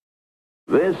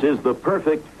This is the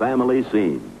perfect family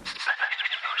scene.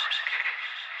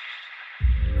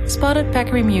 Spotted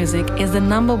Peccary Music is the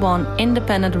 #1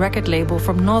 independent record label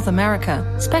from North America,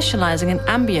 specializing in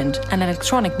ambient and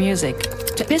electronic music.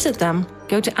 To visit them,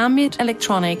 go to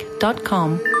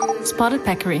ambientelectronic.com. Spotted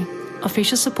Peccary,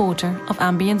 official supporter of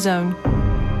Ambient Zone.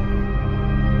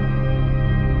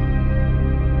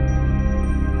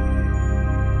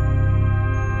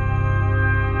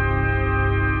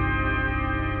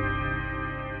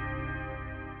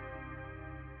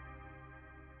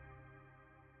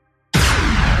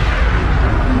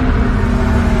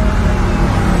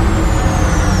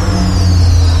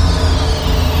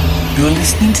 You're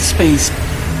listening to Space,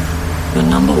 Your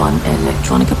 #1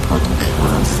 electronica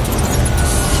podcast.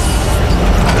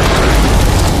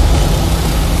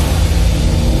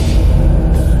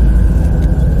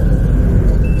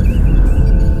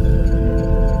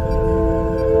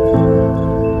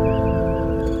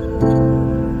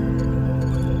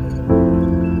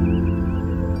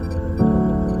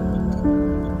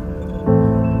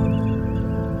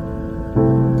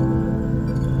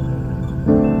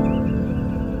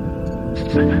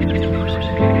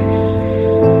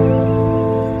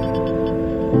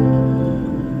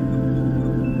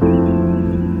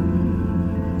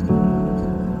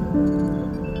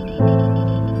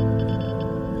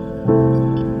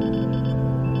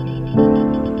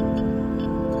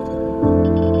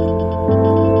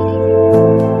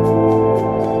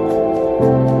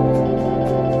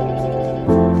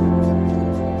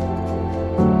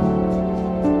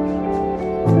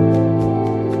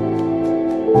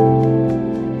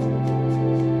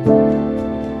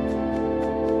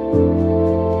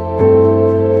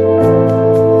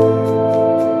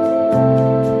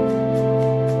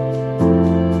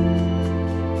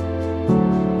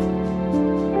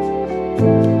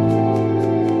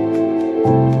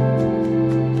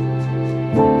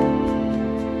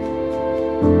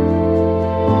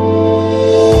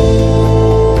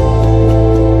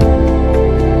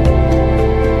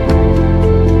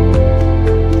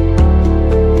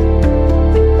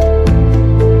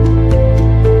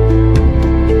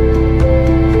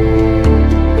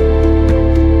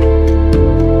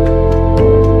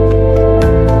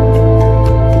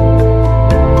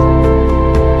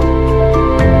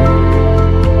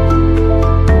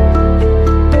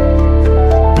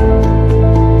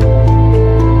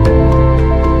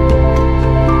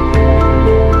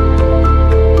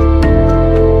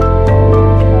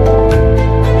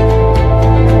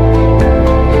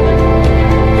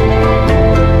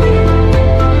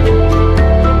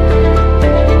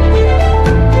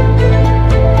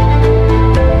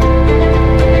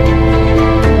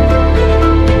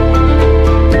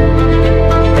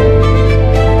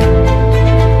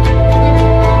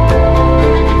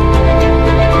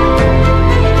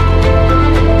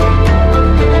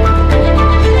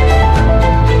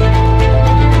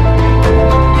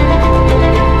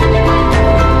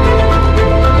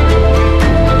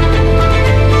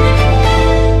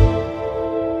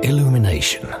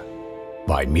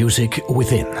 Music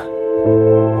Within.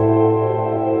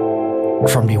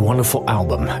 From the wonderful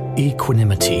album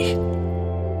Equanimity,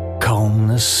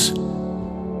 calmness,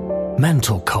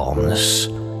 mental calmness,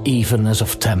 evenness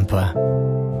of temper,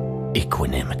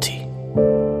 equanimity.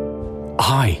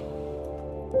 Hi,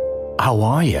 how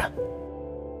are you?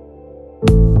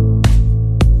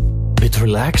 Bit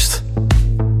relaxed?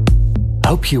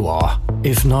 Hope you are.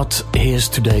 If not, here's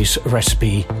today's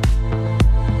recipe.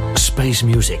 Space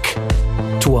music.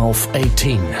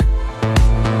 1218.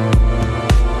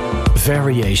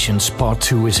 Variations Part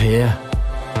 2 is here.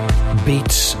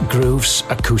 Beats, grooves,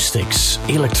 acoustics,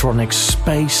 electronics,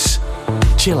 space,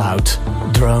 chill out,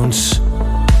 drones.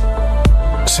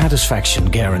 Satisfaction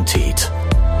guaranteed.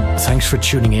 Thanks for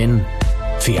tuning in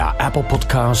via Apple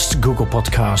Podcast, Google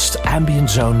Podcast, Ambient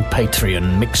Zone,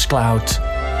 Patreon, Mixcloud.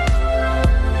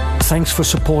 Thanks for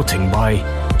supporting by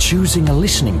choosing a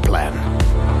listening plan.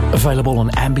 Available on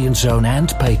Ambient Zone and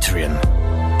Patreon.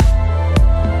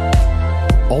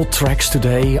 All tracks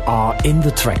today are in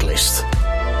the tracklist.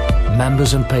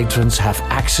 Members and patrons have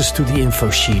access to the info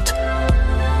sheet.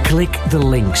 Click the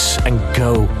links and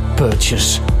go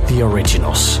purchase the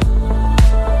originals.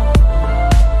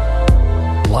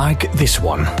 Like this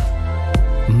one.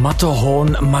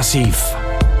 Matterhorn Massiv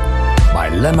by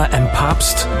Lemma and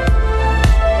Papst.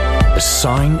 A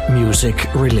Sign Music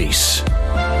release.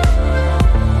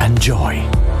 Enjoy.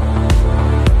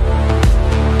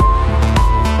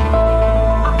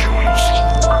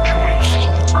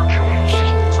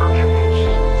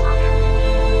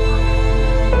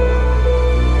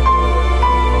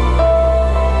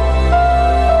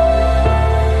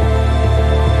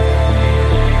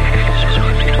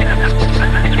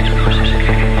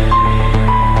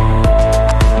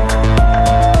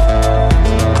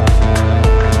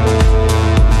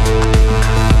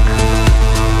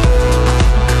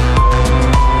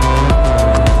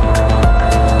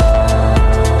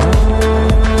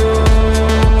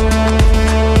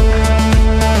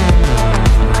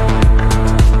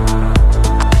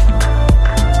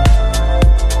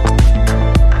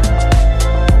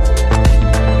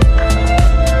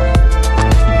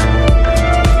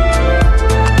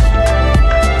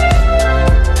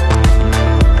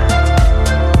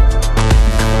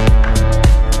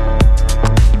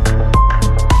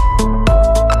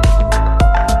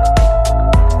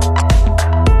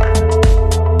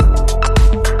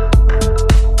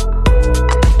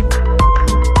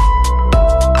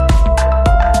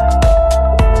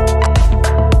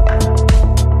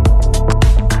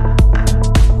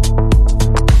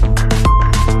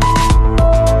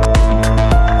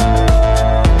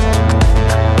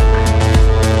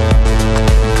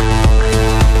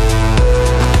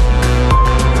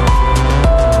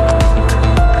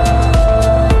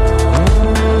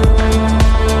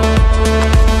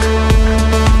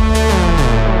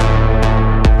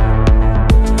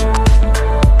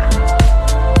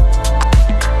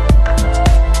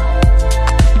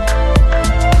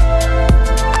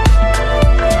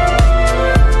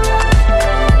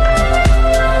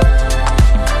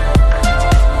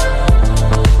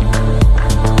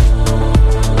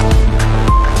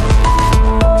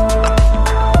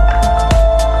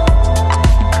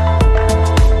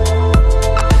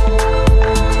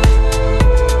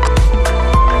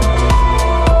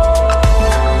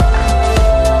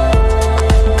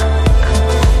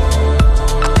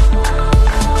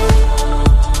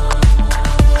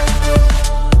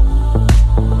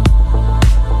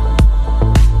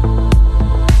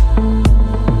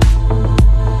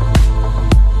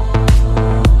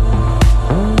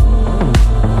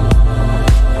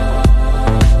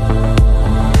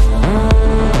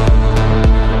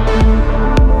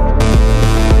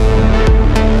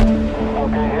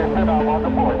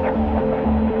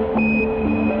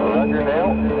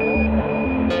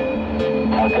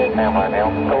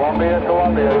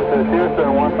 Columbia, this is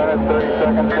Houston, 1 minute, 30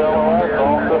 seconds, LOS,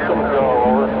 all systems go,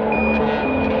 over.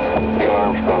 Neil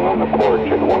Armstrong on the porch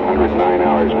at 109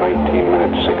 hours, 19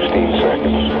 minutes, 16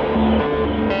 seconds.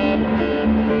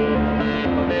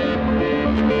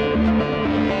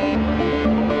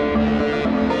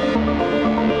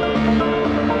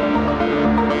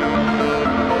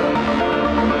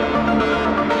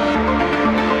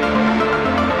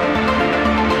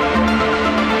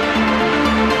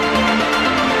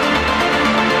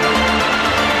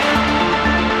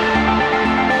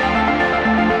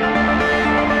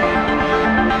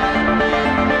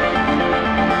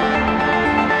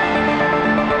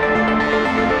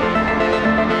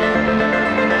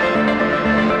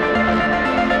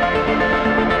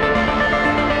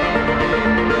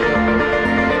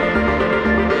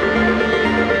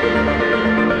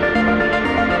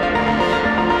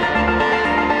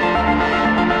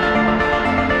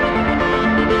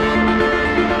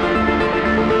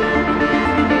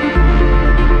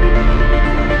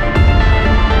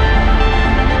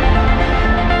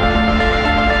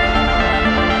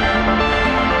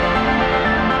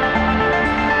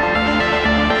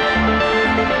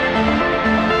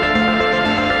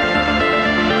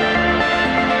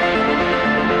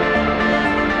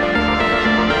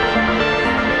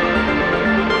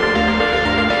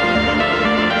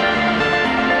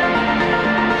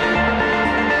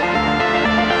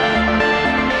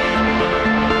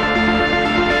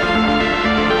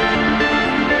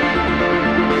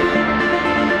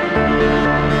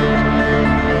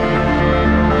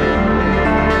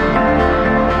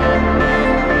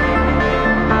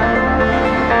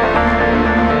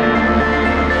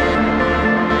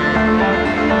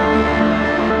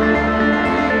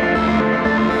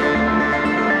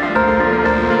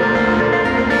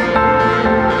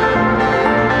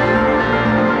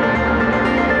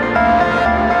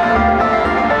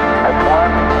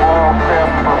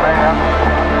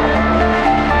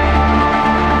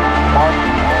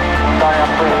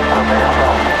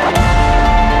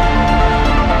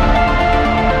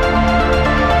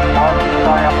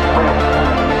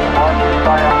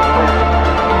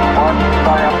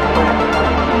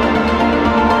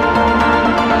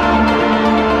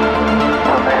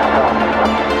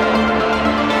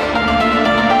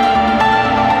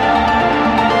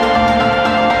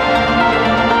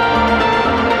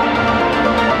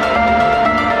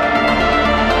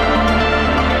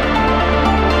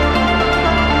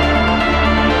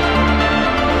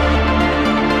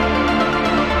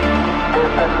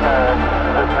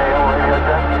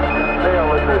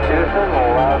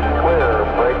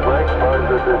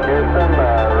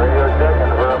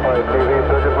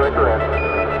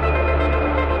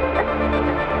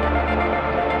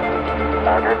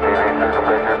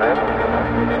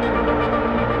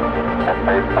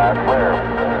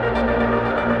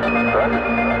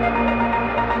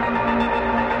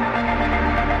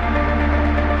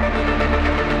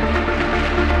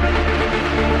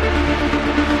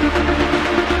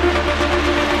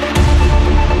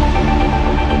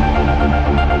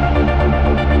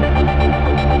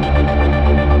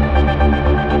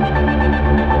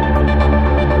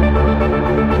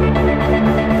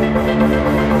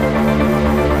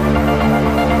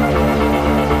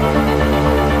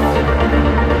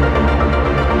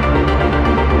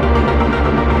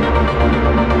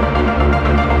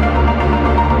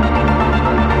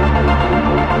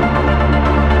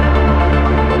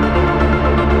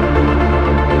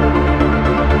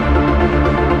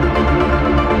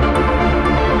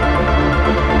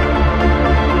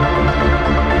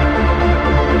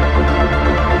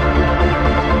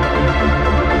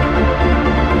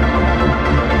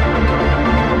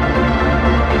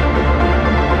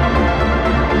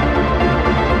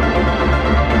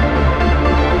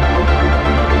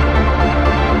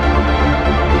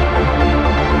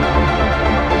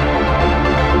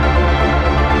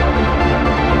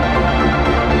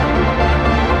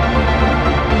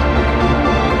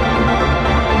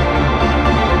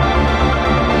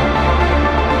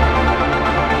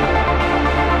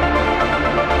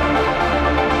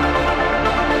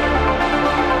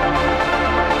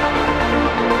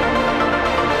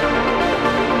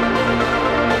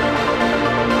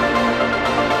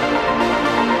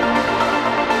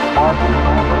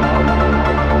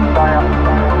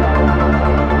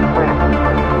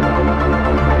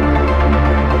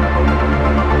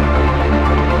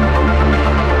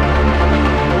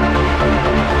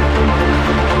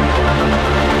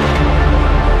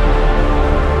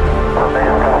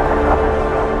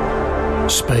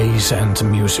 Space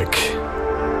and Music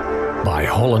by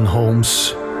Hall &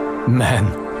 Holmes. Man,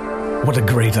 what a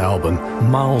great album.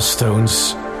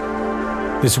 Milestones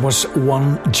This was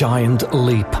One Giant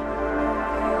Leap,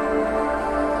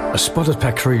 a Spotted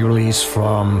Peck release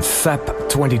from Feb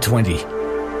 2020.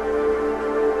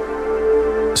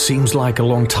 Seems like a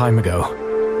long time ago,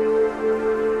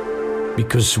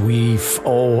 because we've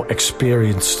all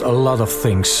experienced a lot of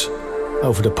things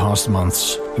over the past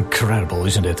months. Incredible,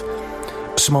 isn't it?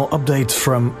 A small update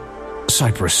from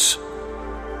Cyprus,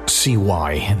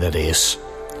 CY that is.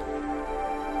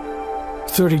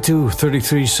 32,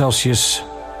 33 Celsius,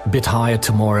 a bit higher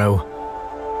tomorrow.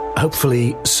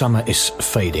 Hopefully summer is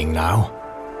fading now.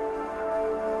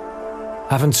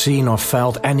 Haven't seen or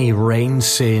felt any rain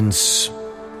since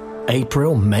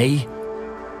April, May.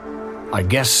 I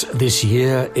guess this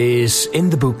year is in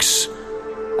the books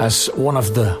as one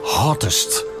of the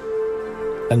hottest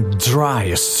and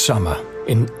driest summer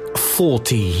in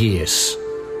 40 years.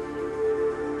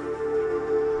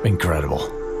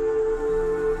 Incredible.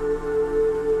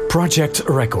 Project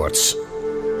Records.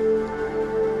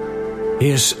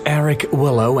 Here's Eric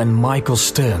Willow and Michael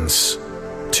Stearns,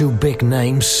 two big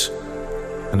names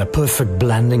and a perfect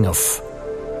blending of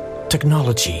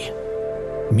technology,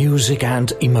 music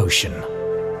and emotion,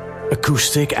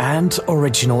 acoustic and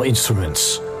original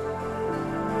instruments.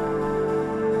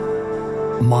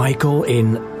 Michael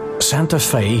in Santa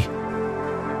Fe,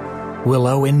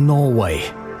 Willow in Norway.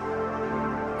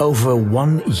 Over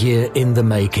 1 year in the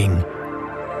making.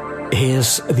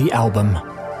 Here's the album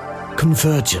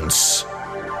Convergence.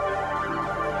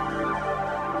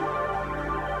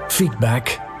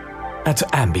 Feedback at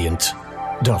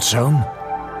ambient.zone,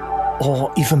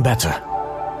 or even better,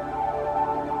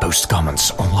 post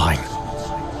comments online.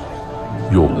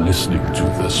 You're listening to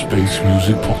the Space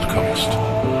Music Podcast.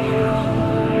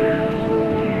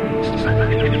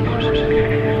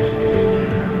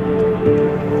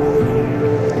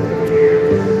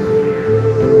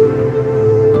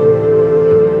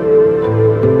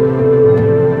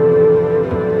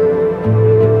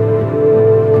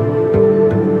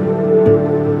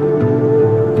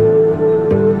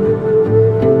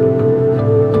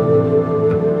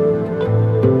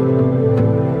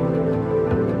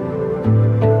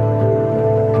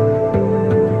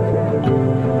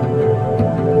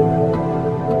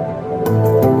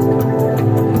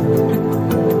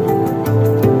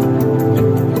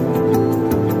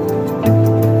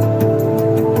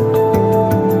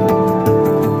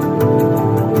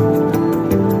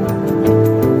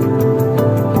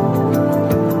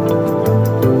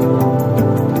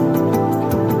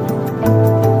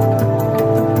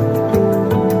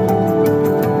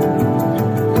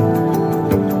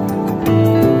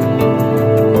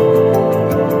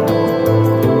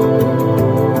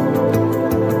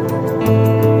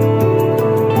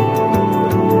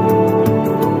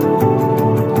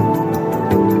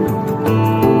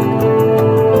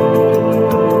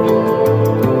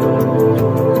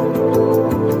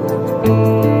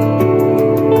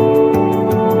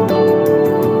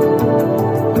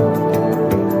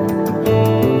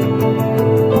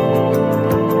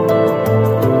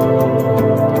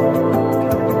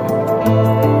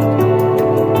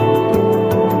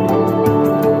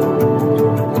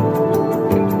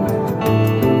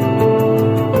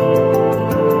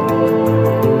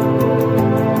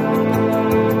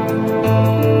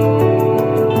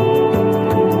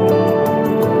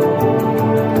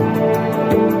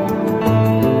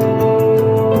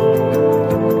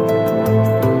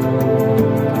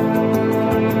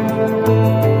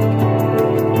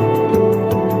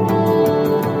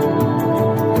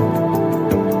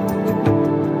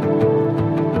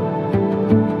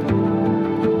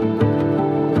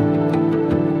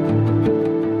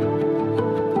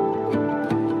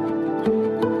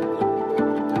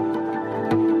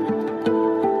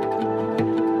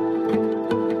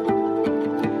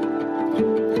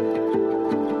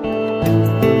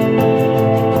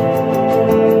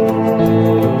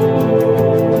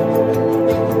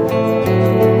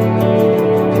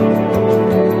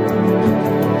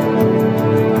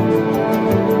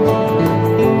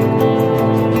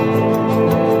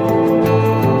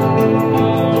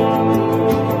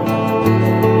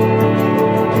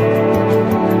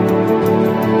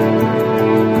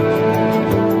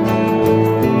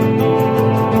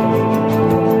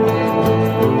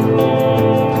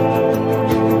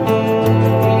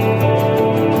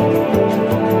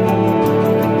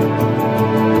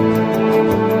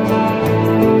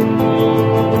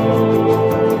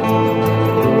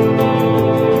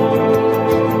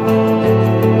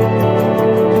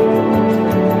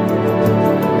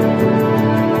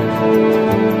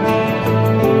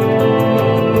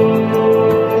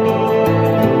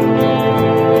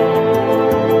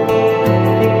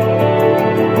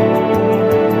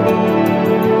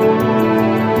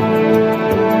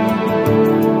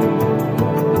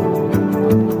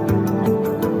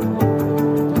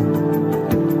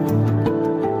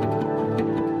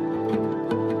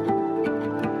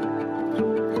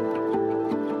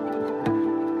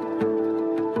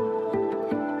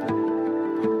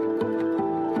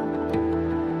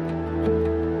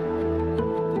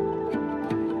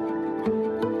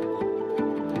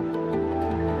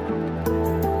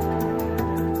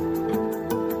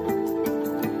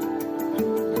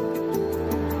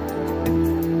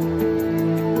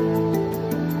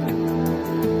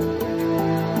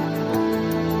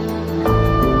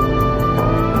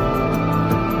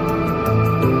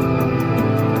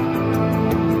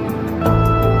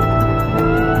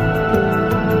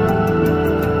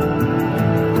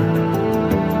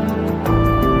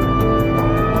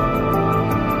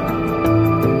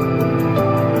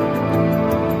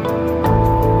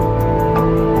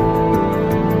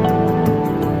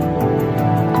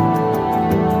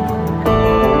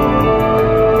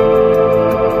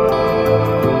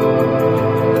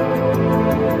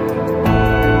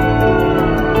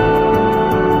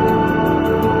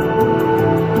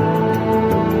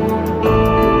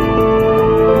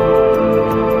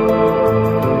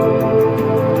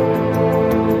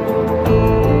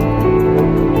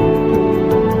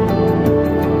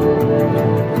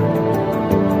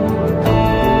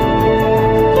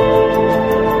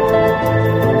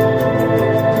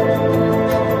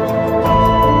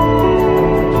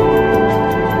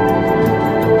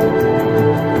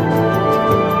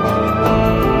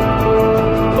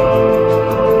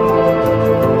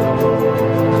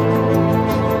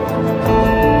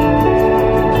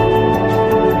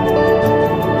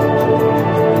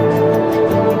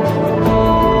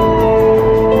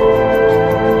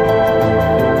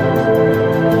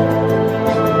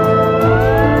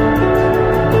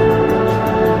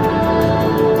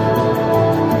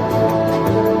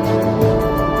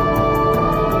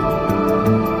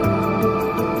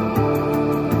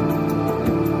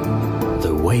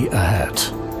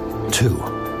 Planet 2.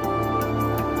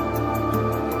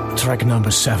 Track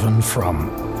number 7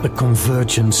 from the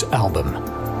Convergence album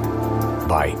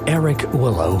by Eric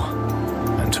Willow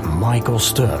and Michael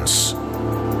Stearns.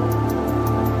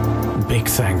 Big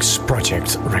Thanks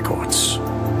Project Records.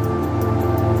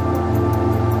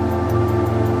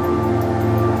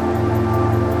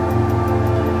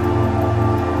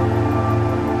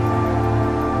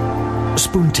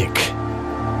 Spoontick,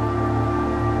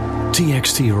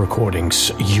 TXT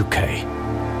Recordings UK.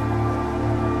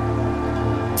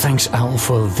 Thanks Al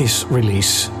for this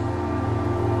release,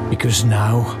 because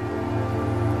now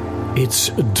it's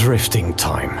drifting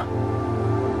time.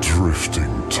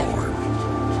 Drifting time.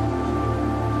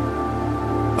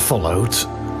 Followed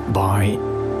by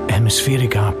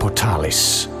Hemispherica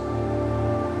Portalis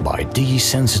by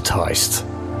Desensitized,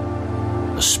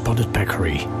 a Spotted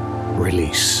Peccary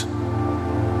release.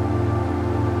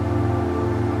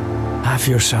 Have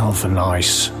yourself a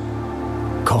nice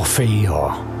coffee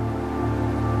or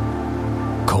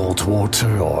cold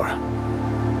water or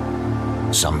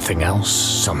something else,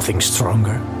 something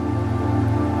stronger.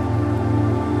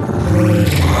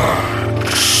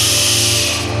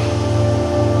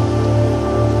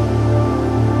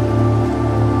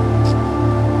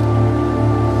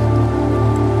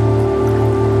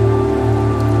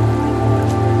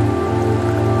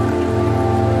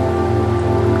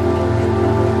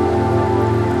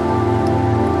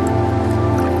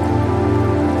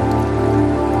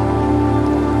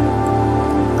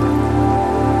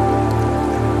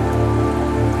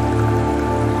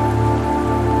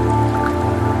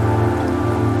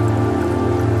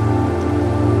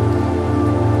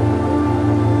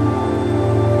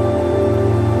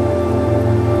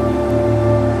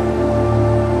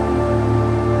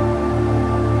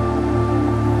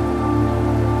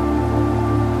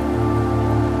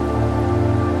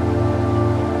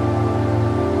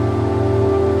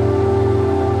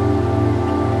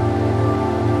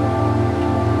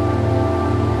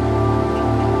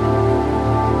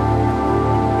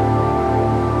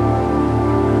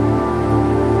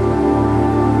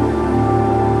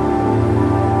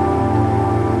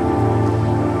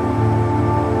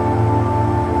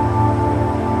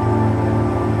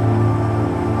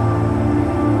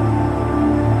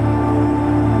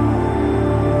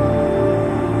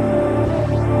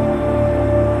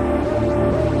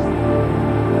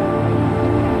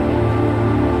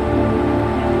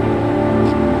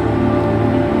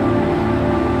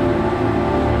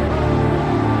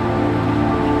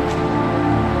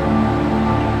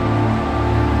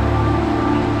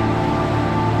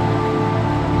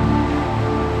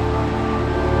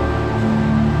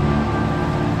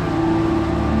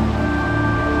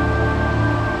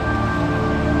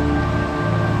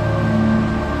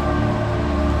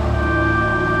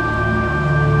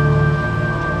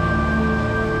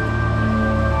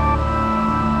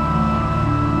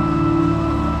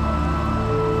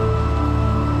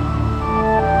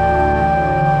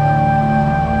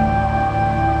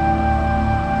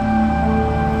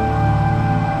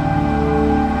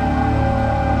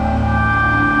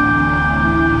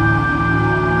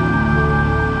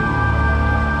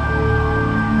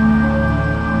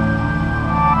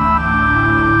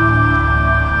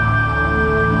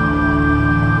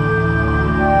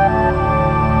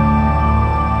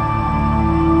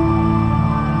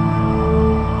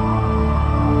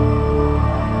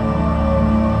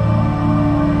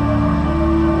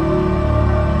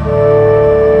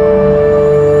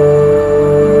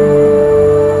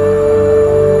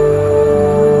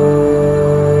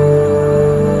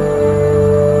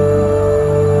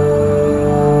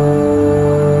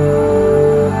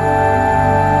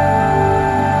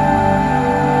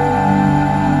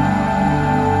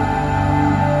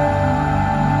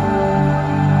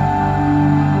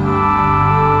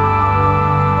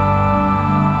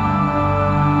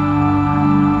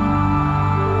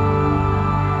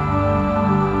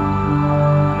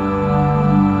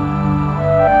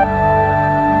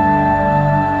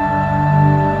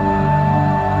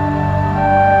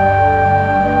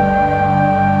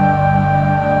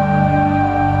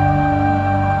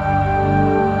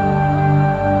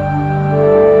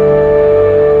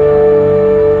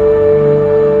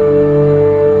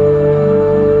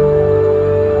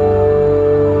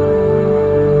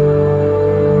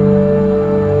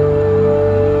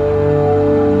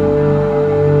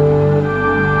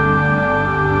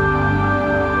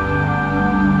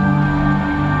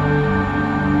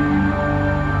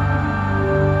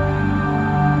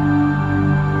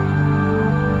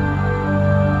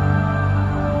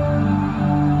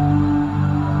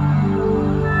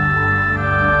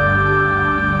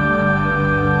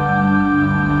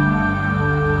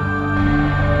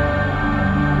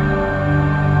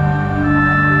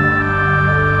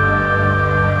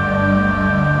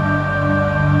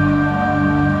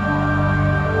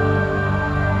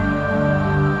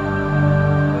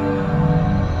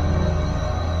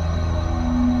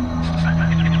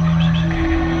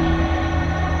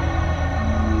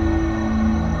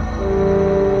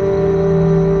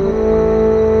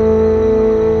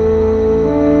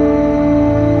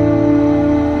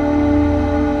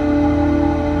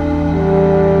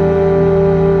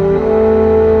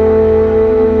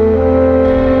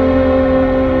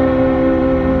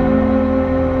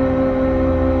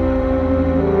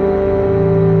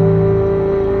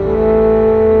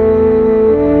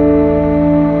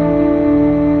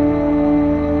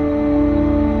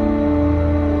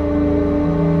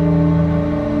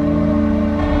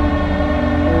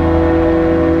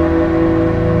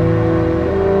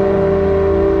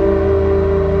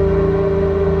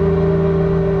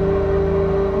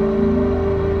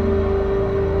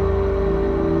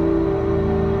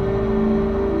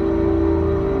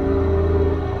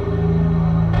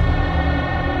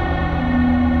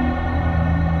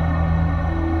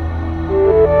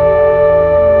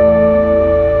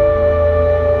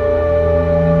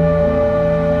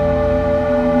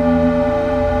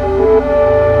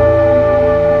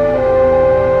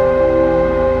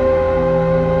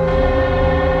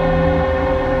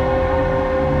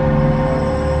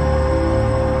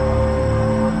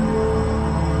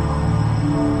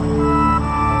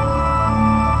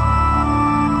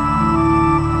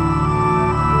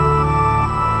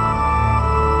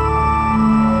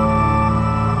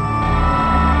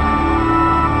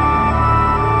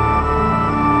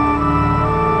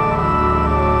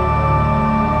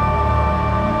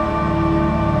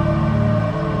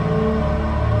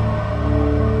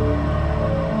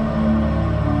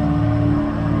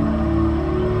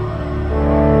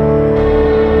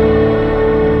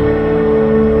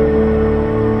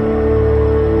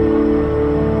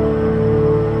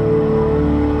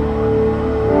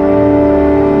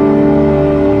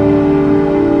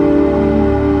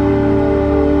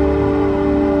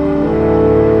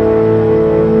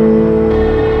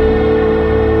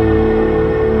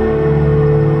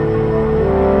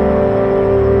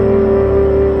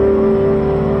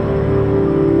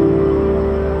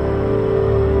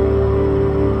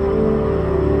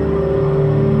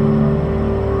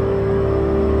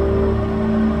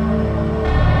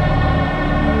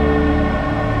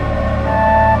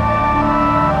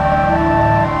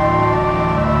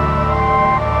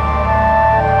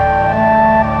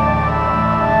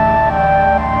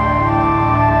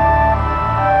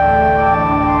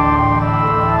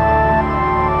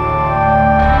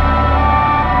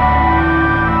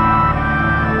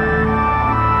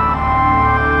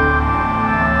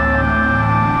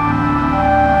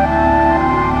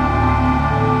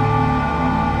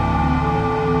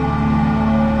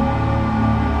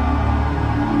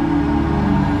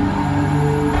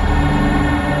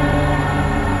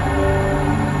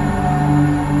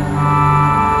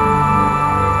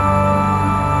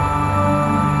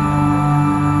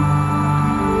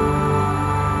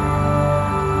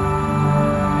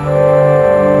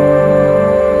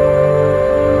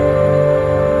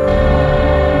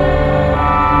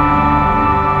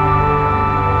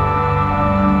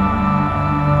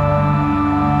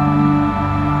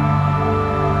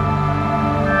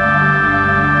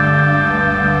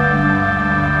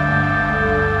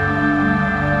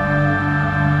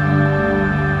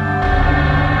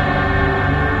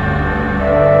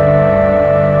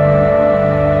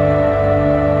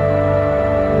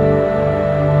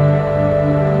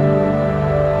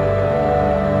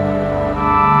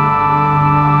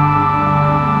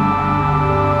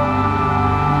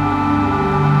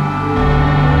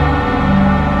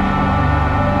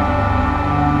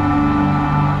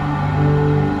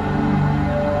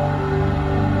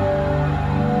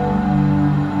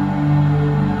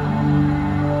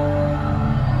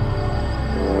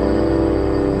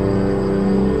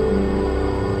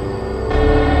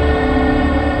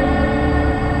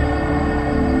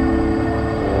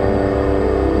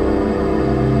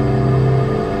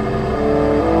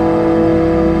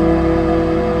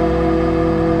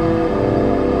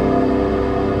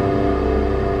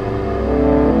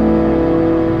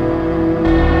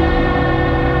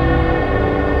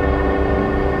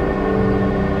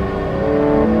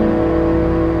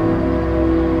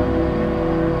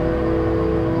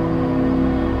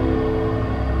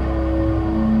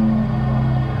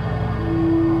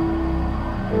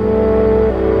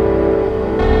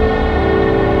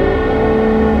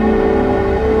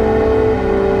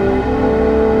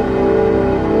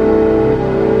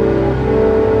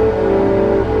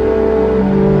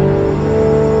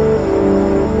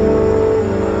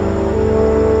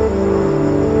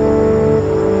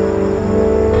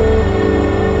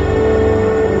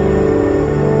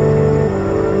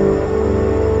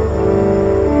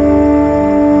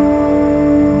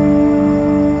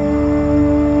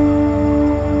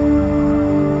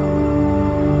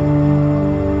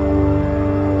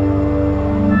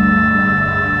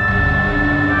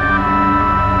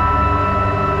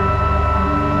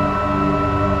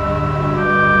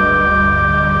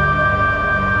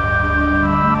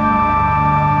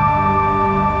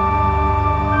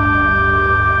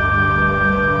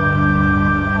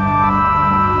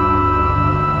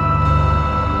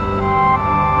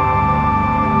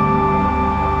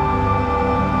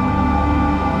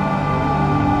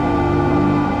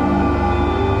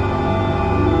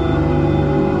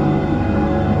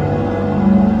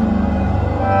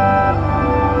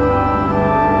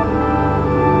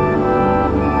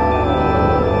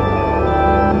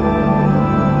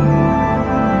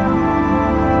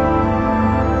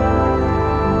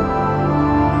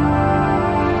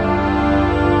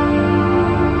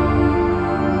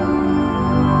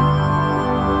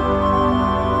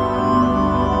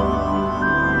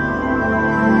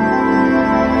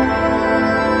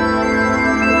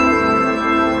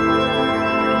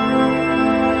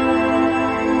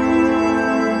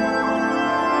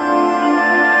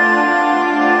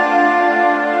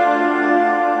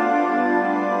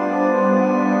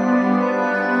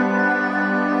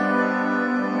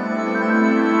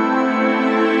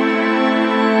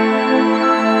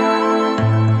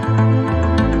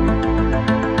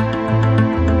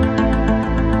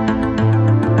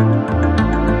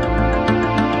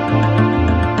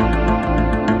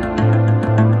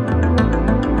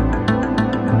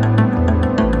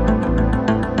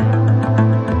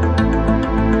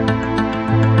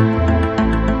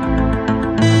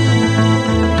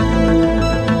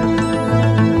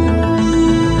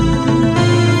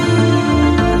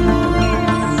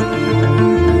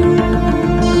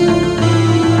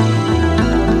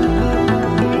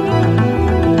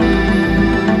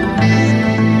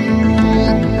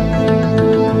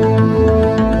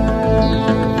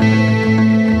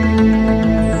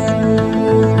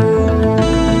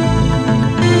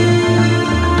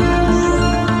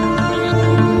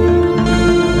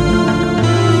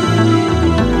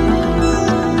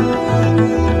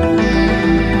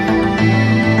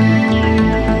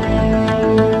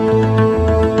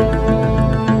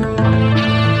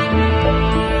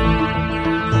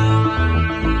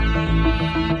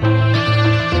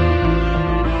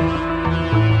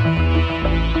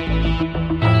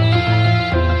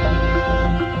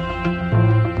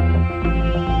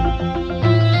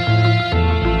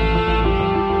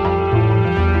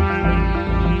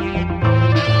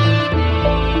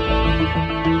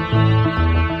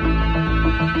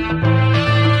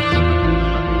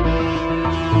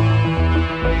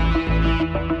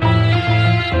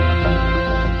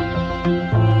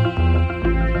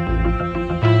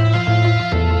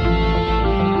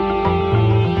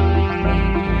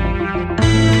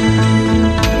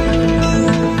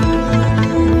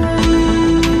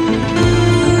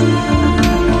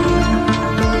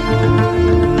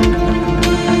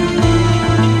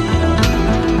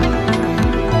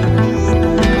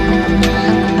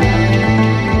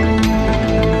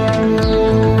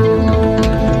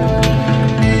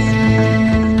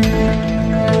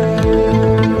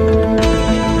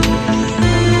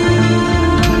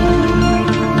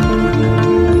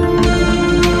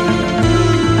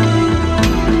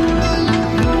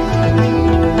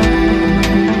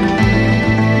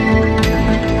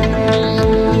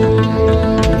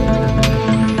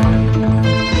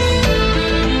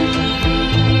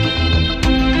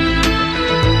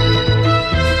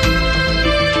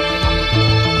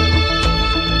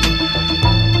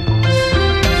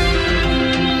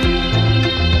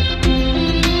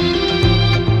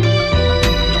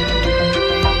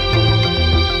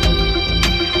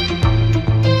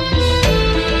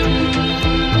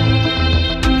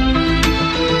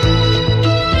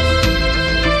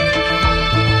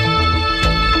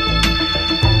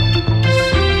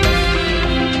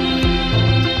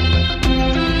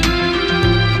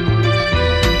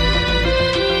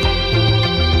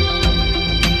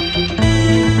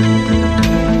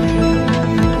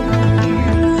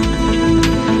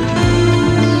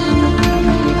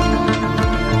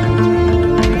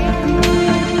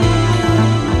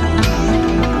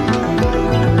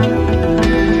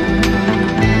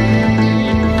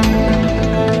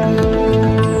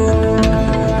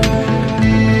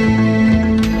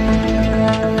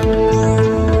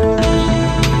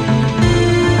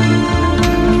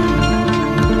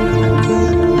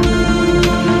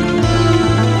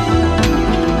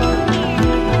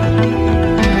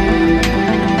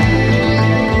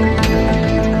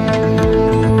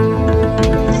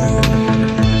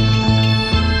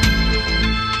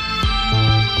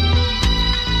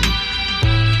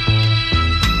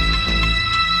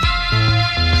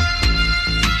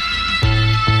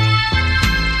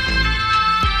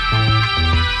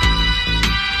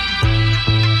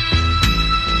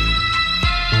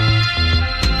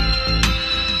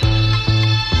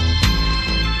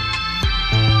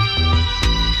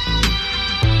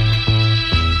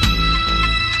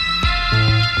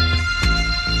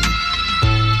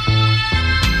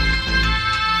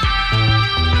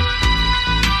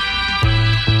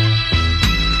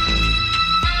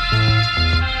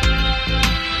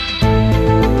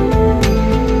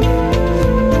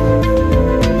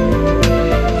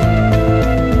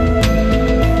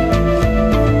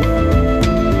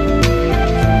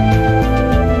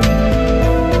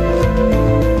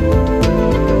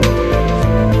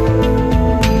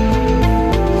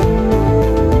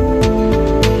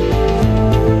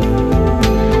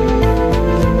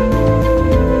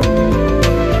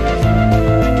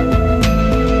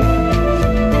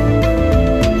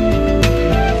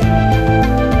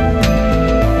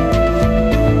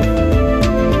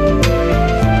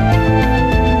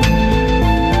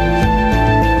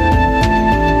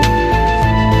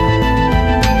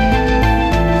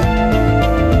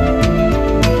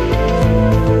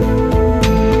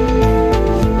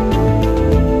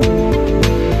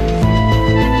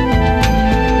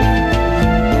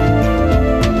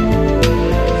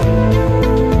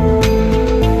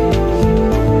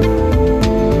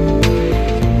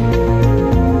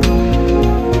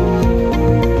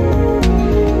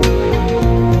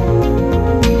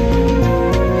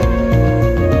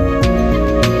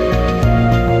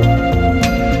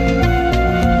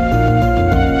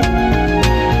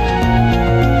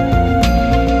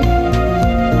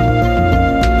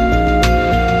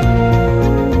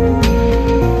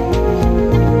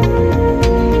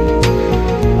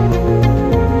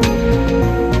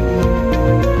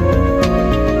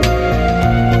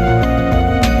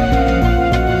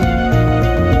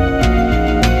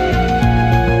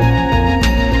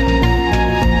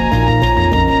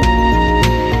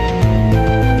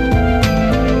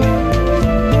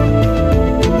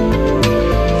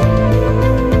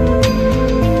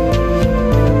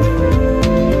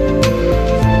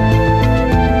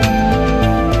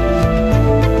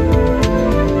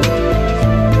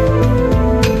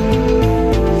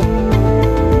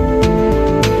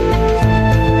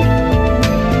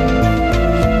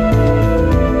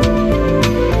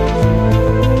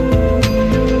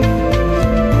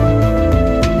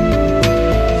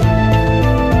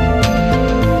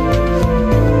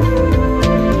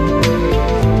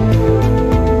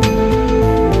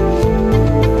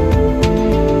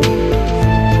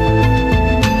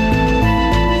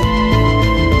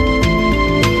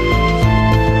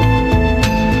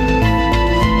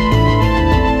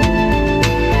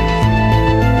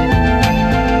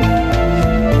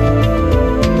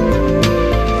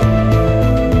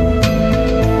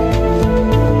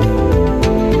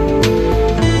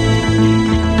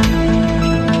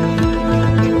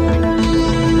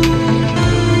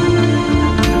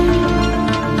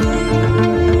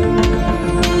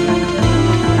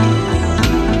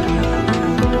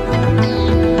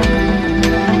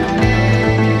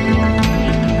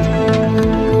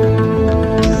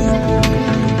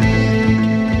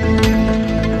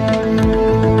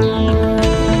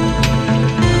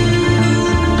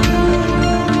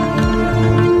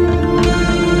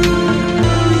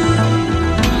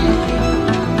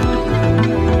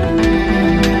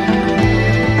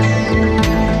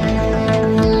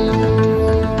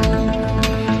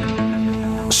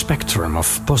 spectrum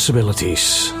of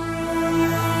possibilities.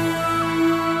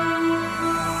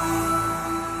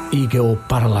 Eagle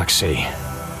Parallaxy,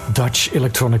 Dutch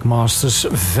Electronic Masters,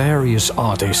 various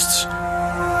artists.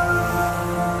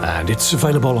 And it's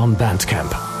available on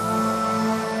Bandcamp.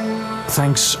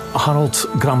 Thanks Harold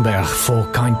Gramberg for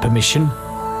kind permission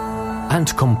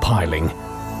and compiling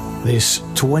this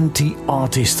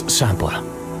 20-artist sampler.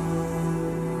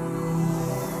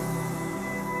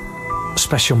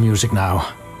 Special music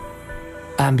now.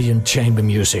 Ambient chamber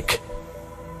music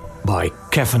by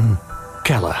Kevin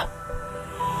Keller.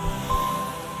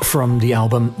 From the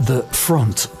album The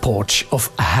Front Porch of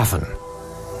Heaven.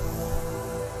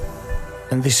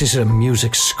 And this is a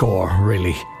music score,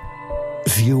 really.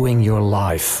 Viewing your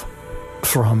life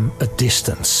from a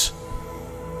distance.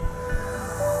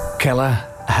 Keller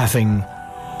having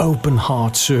open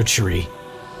heart surgery,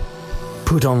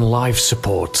 put on life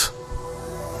support,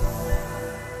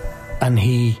 and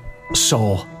he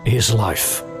saw his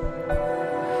life.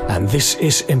 And this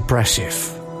is impressive,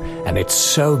 and it's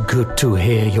so good to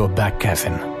hear your back,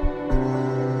 Kevin.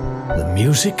 The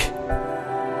music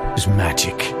is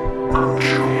magic.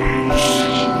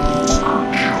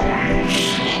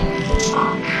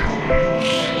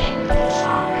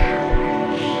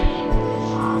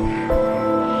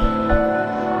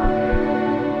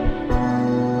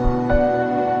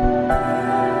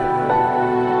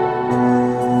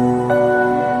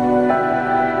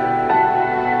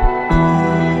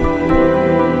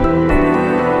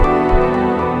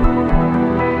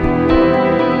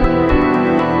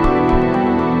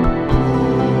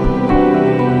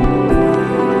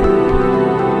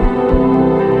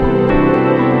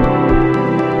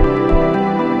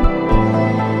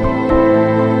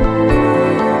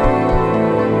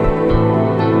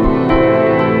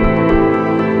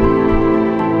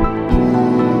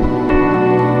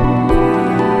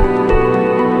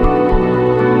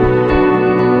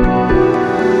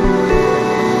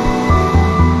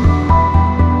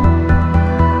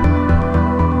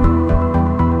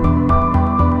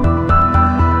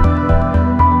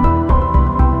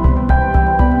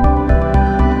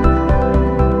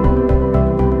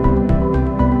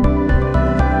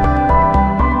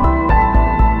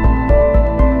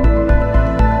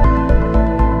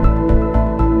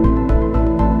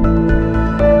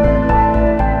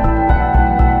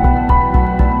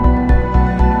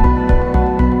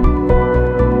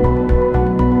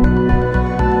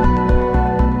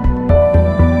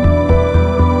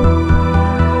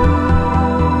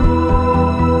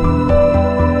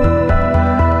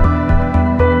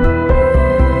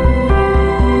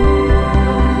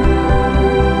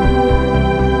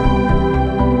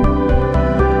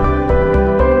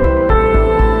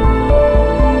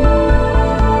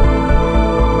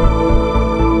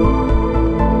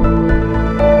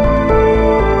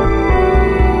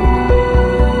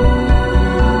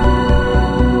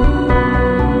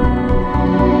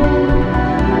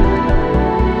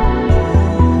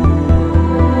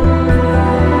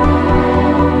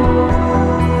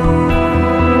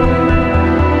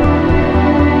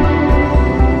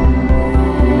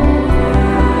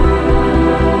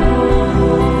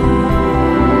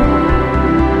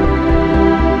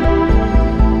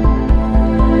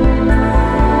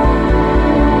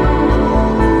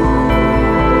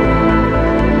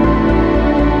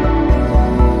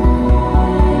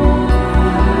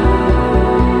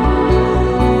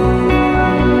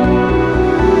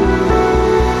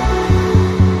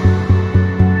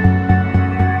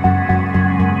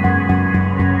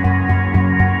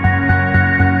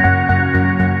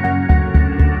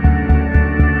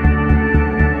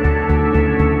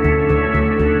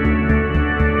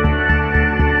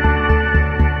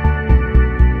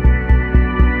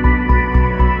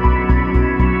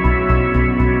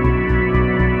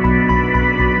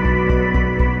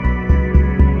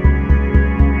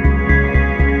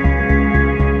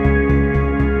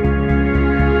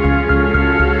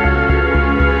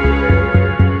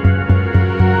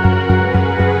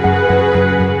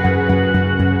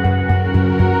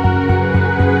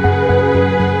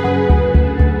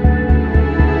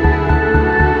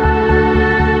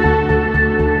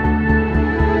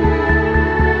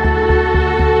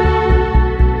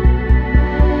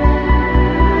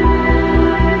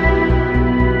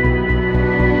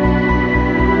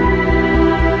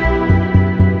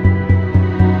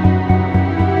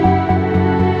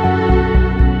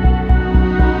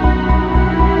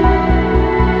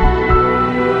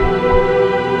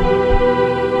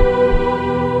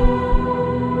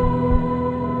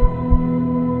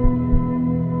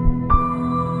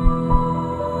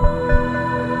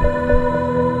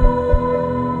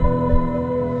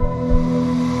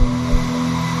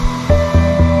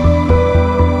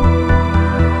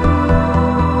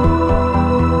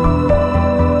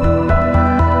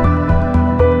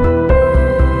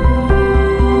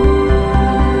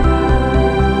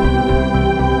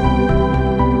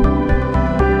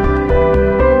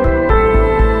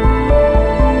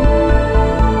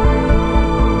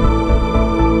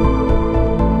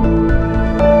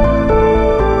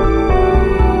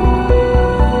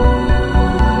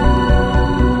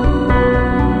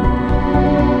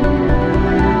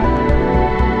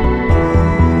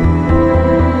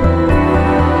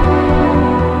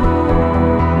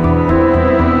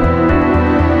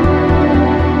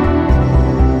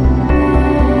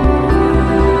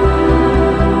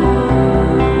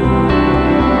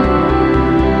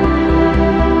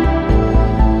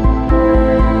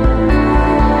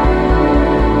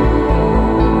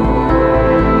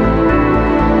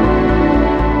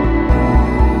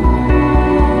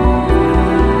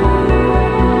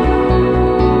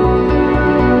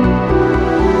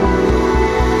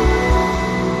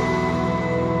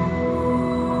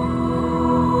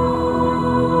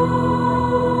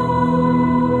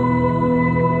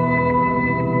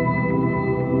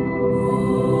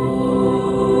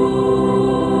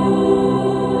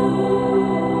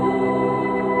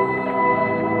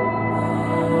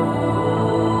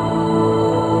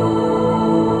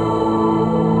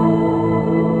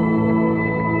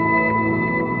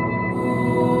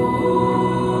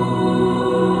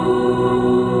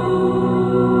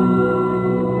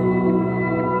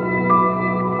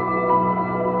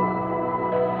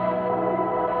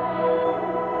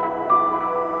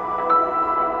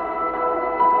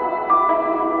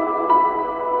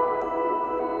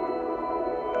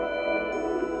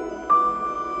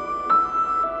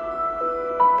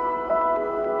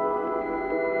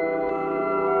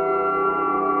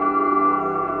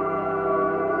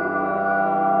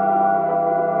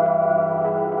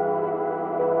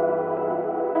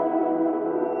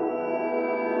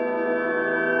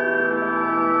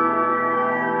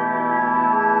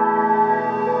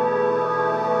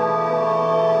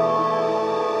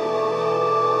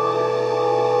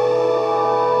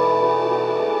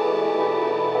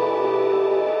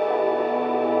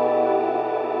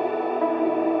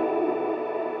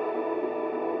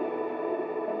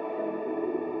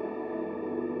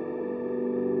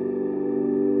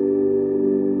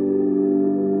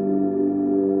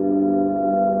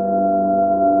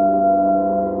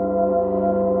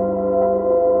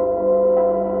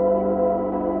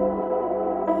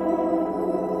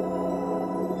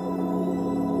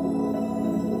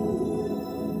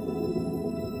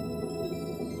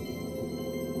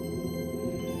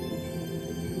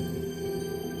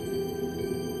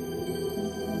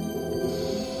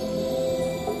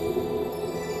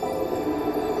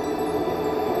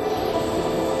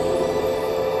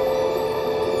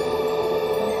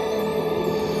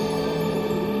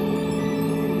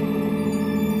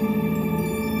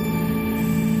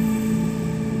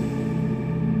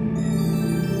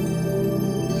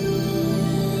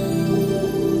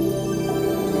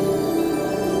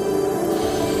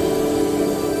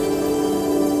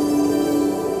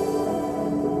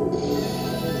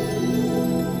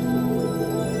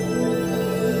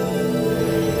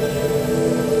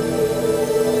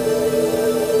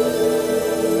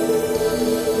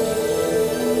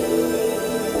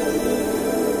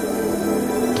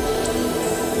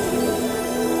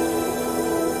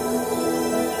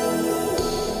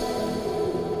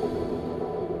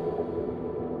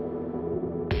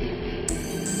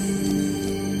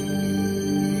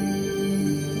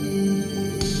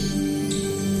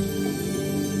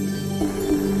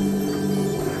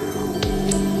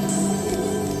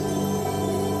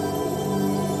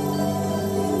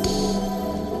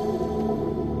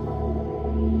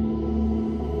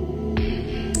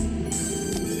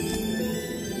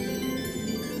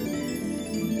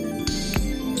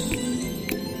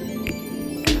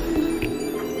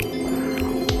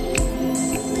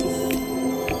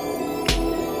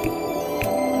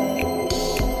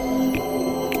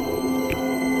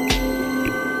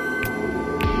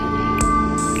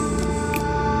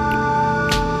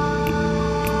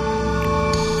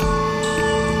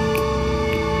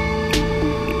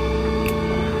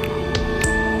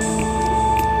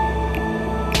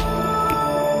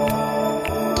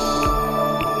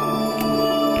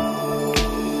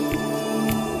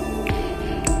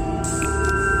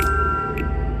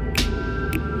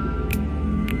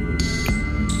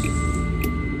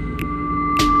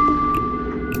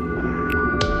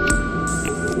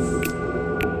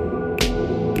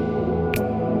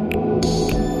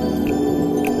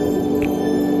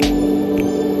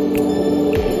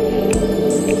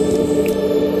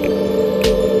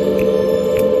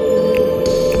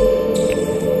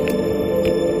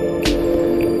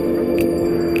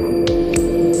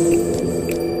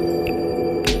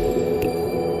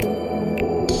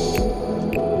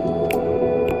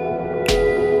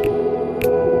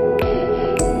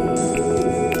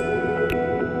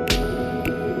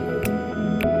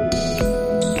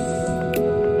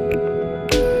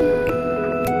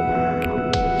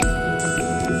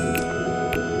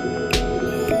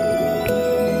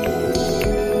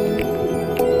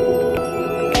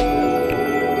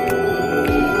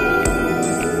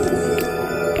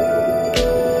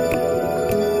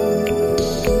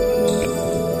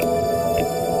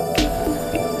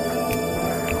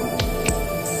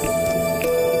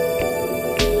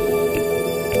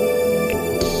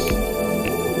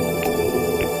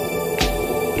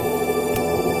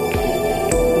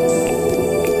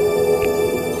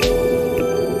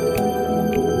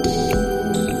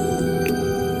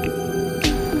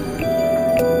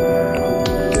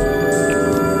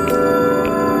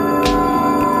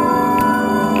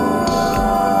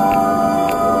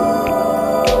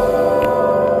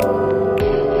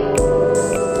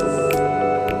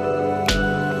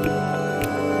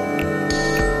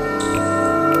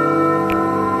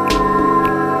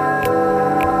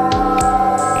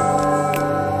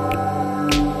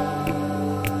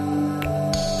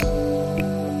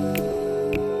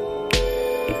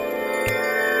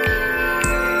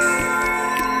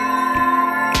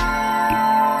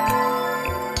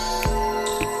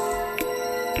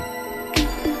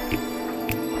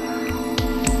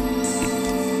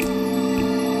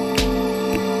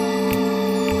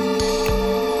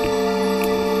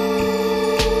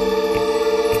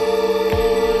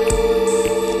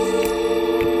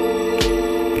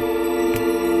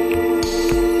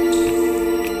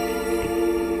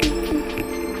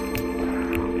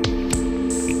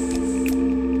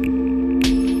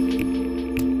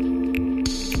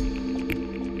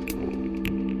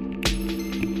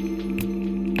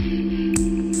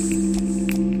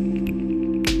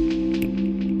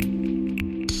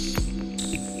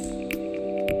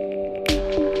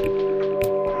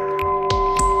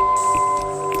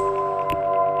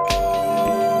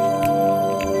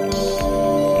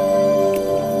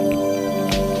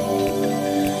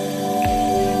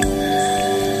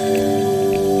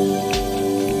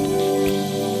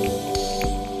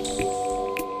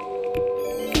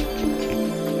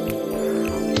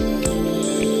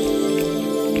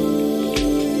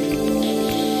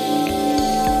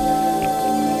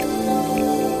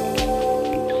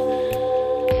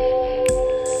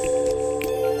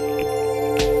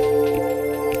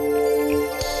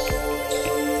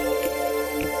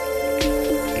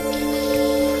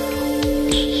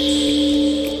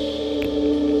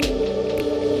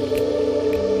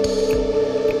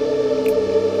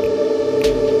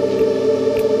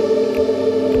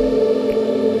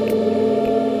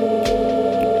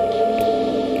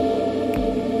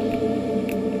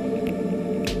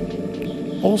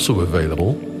 Also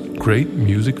available, great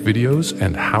music videos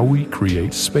and how we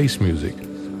create space music.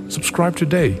 Subscribe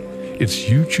today. It's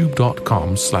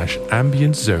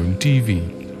youtube.com/AmbientZoneTV.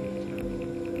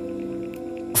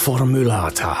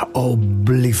 Formulata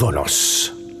Oblivonos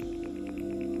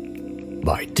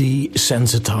by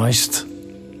Desensitized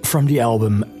from the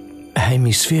album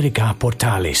Hemispherica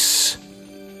Portalis.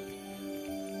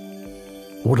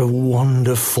 What a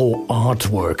wonderful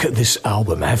artwork, this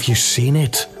album. Have you seen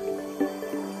it?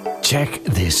 Check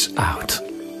this out.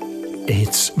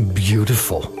 It's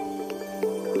beautiful.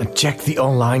 And check the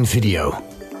online video.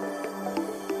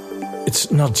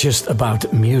 It's not just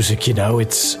about music, you know,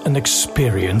 it's an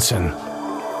experience, and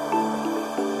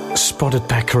Spotted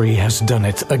Peccary has done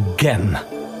it again.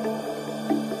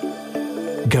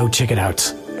 Go check it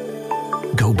out.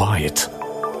 Go buy it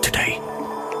today.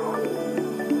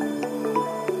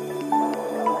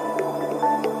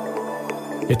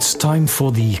 It's time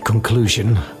for the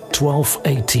conclusion.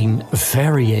 1218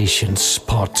 Variations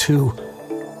Part 2.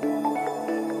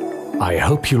 I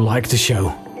hope you liked the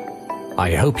show.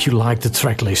 I hope you liked the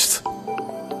track list.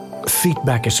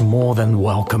 Feedback is more than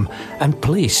welcome, and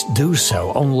please do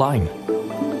so online.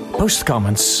 Post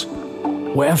comments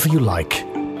wherever you like,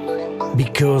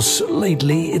 because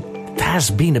lately it has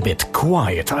been a bit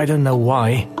quiet. I don't know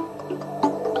why.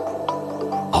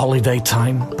 Holiday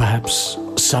time, perhaps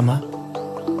summer.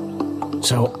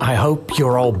 So I hope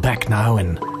you're all back now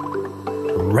and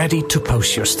ready to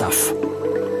post your stuff.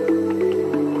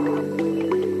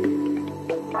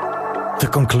 The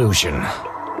conclusion.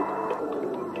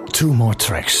 2 more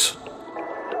tracks.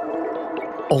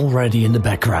 Already in the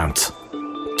background.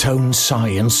 Tone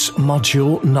Science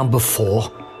Module number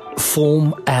 4,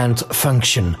 Form and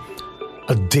Function.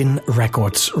 A Din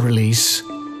Records release.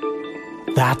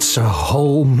 That's a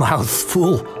whole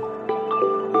mouthful.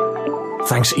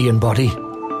 Thanks Ian Boddy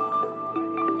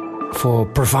for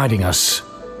providing us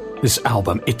this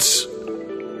album. It's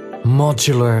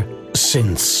modular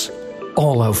synths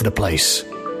all over the place.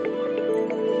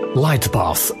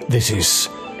 Lightbath, this is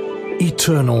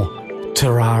Eternal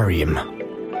Terrarium.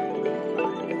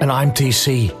 And I'm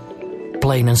TC,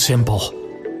 plain and simple.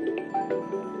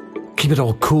 Keep it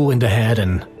all cool in the head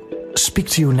and speak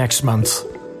to you next month.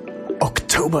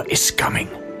 October is coming.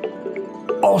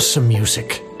 Awesome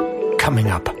music coming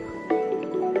up.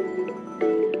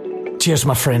 Cheers,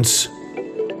 my friends.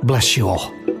 Bless you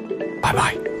all.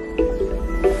 Bye-bye.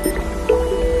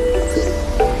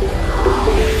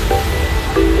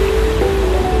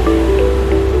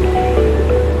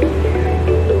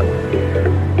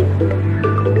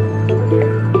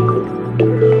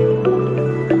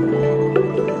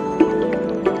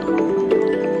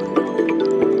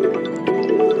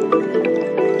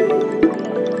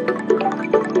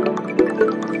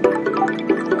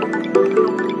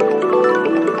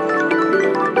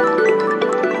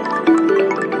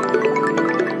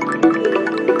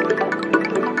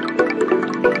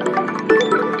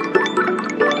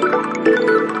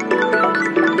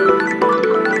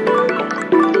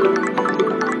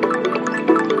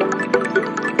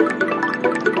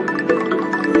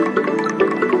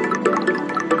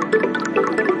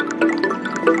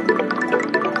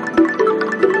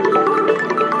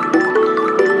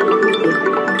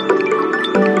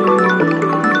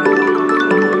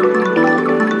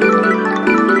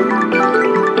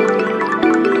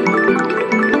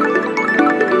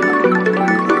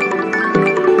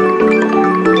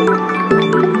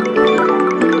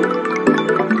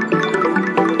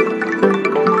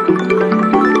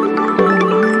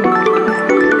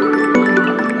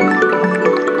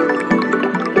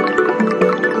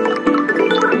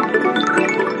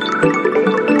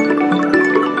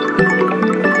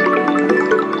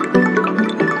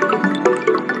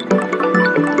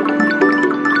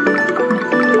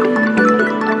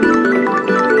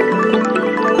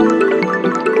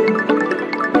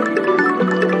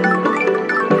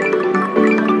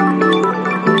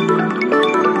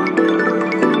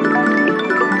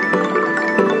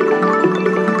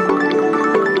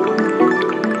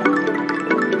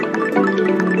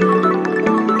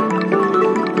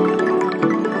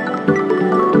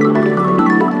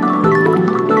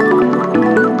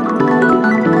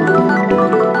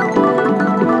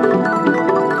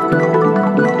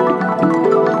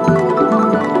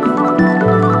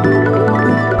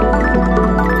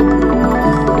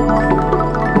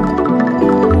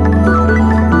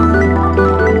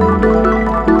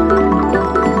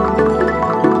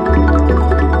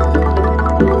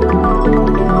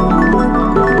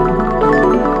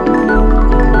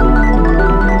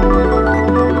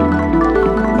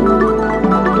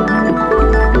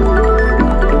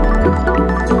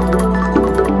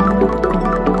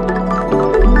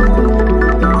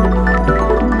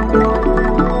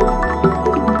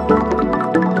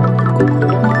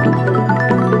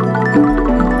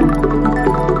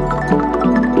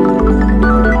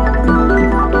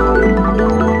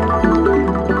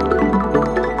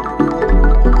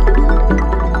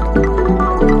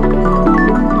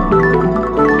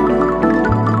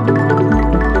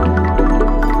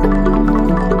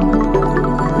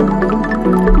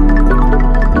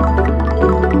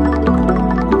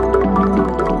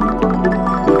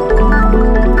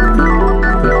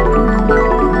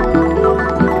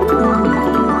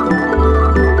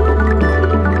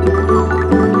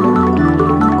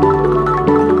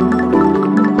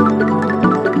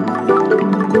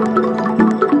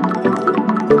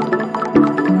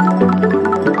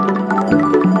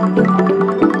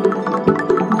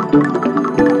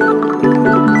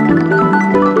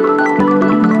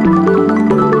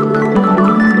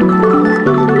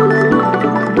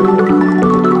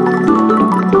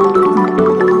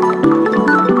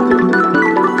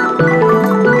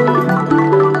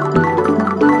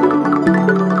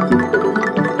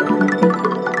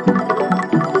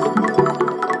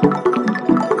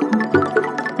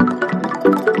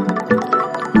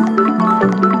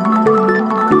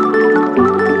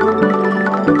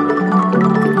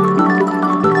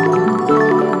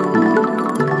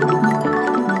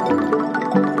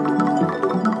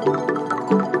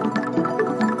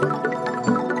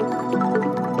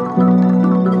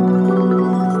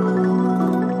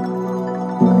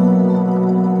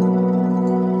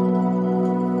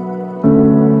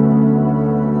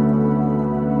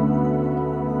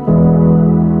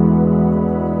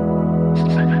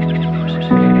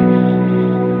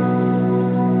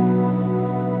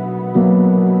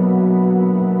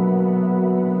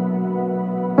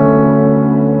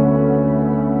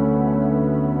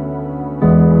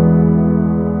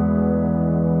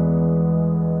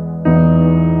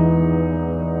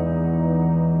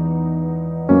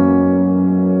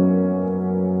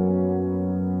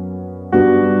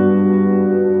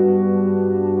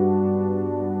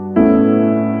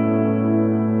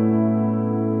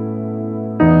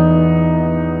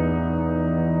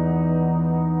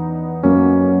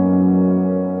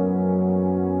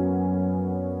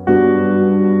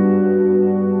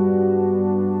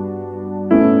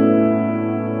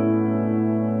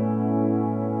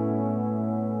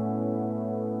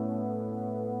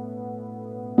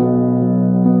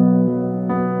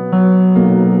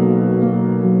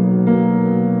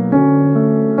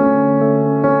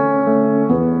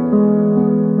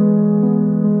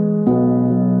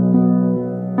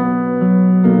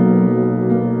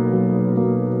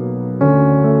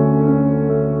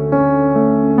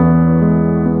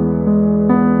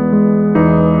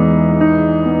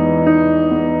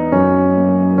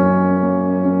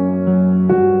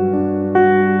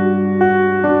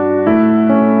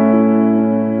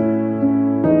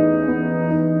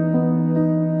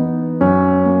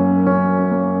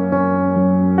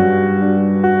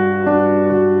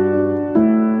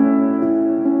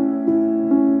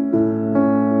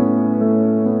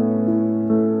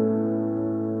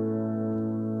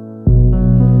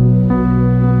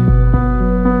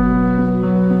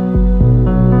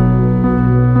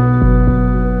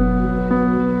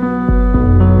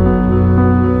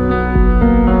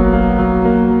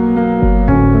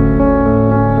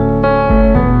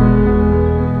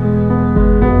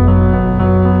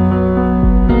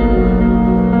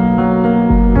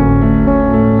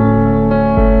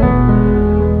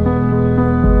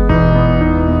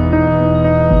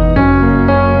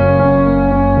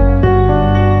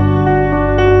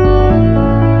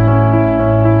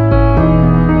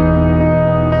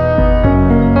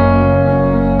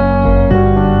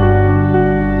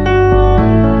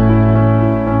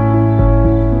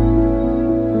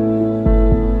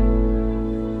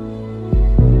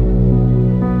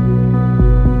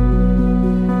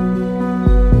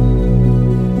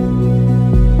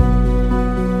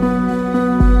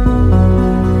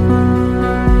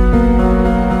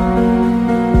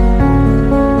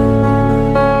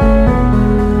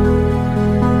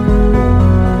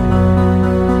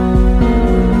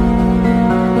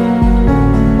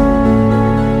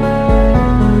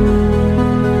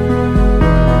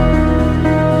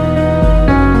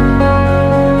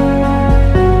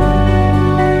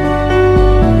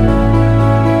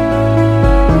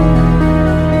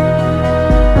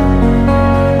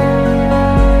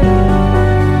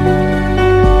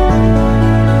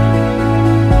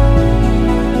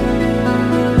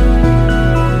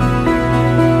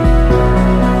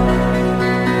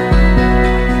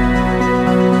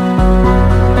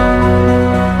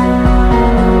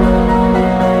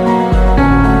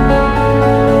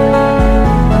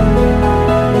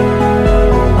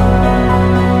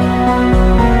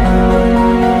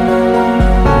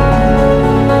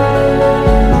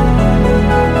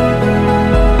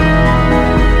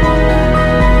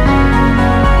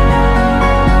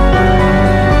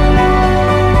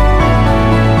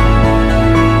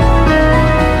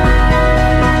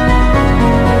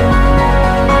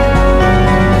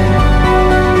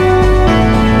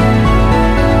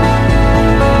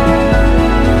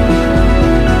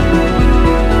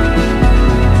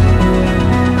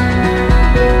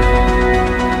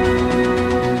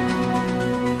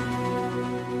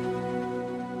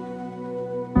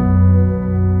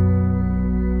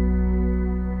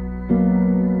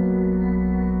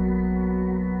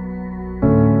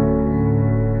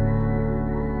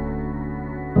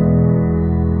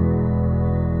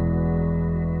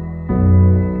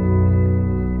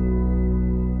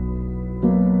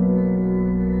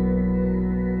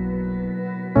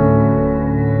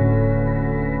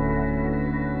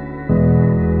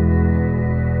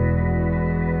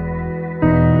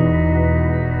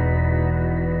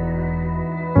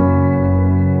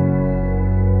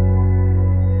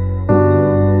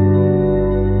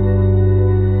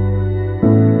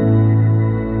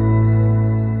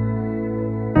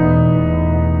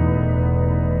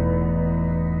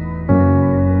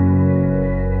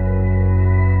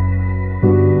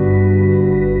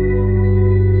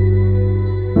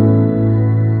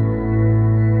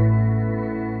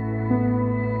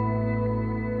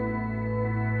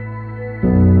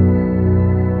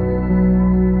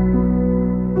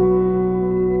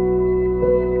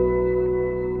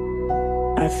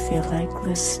 feel like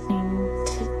listening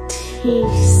to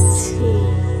TC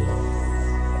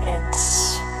and